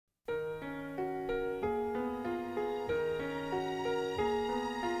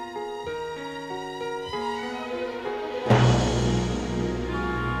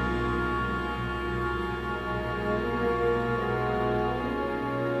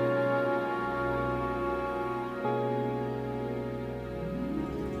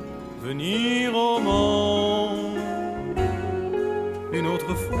venir au monde, une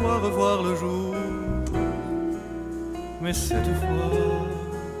autre fois revoir le jour, mais cette fois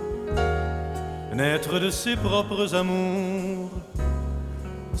naître de ses propres amours,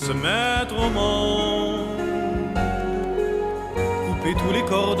 se mettre au monde, couper tous les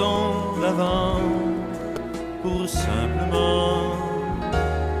cordons d'avant pour simplement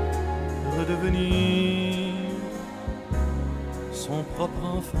redevenir son propre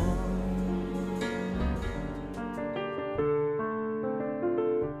enfant.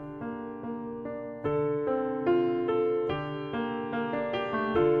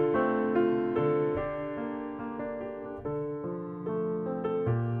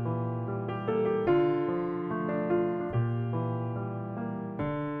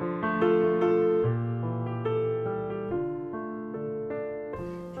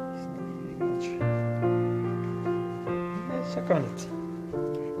 Chocolat.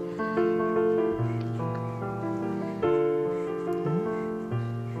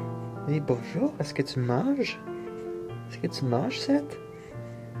 Et bonjour, est-ce que tu manges? Est-ce que tu manges, Seth?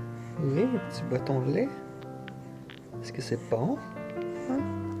 Oui, tu bois ton lait? Est-ce que c'est bon? Hein?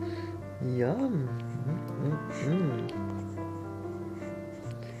 Yum!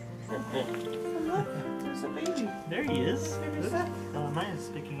 There's a baby. There he is. Maya's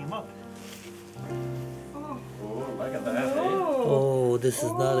picking him up. Oh, look at that, eh? Oh, this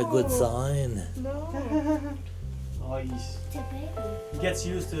is not a good sign. Oh, he gets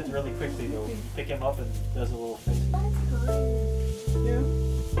used to it really quickly. They'll pick him up and does a little thing.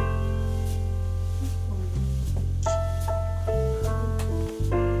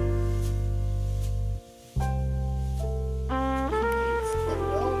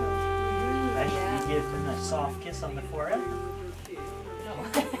 Actually, you give him a soft kiss on the forehead.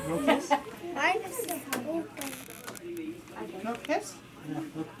 No kiss? Mine is open. No kiss? Yeah,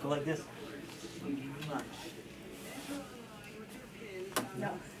 look, go like this. No.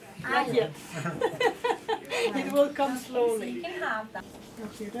 Not yet. It will come slowly.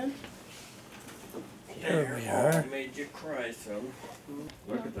 Here we are. Made you cry, son.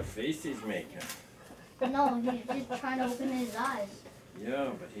 Look at the face he's making. No, he's just trying to open his eyes.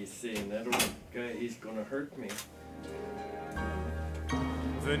 Yeah, but he's saying that old guy, he's gonna hurt me.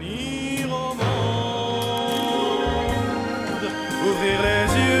 Venir au monde, ouvrir les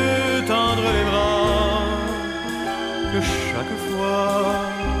yeux, tendre les bras, que chaque fois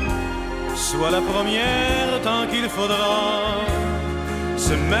soit la première tant qu'il faudra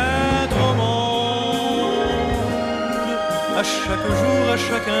se mettre au monde, à chaque jour, à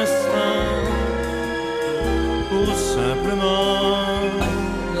chaque instant, pour simplement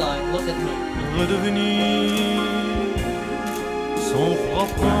Look at me. redevenir son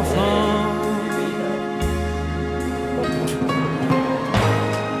propre enfant.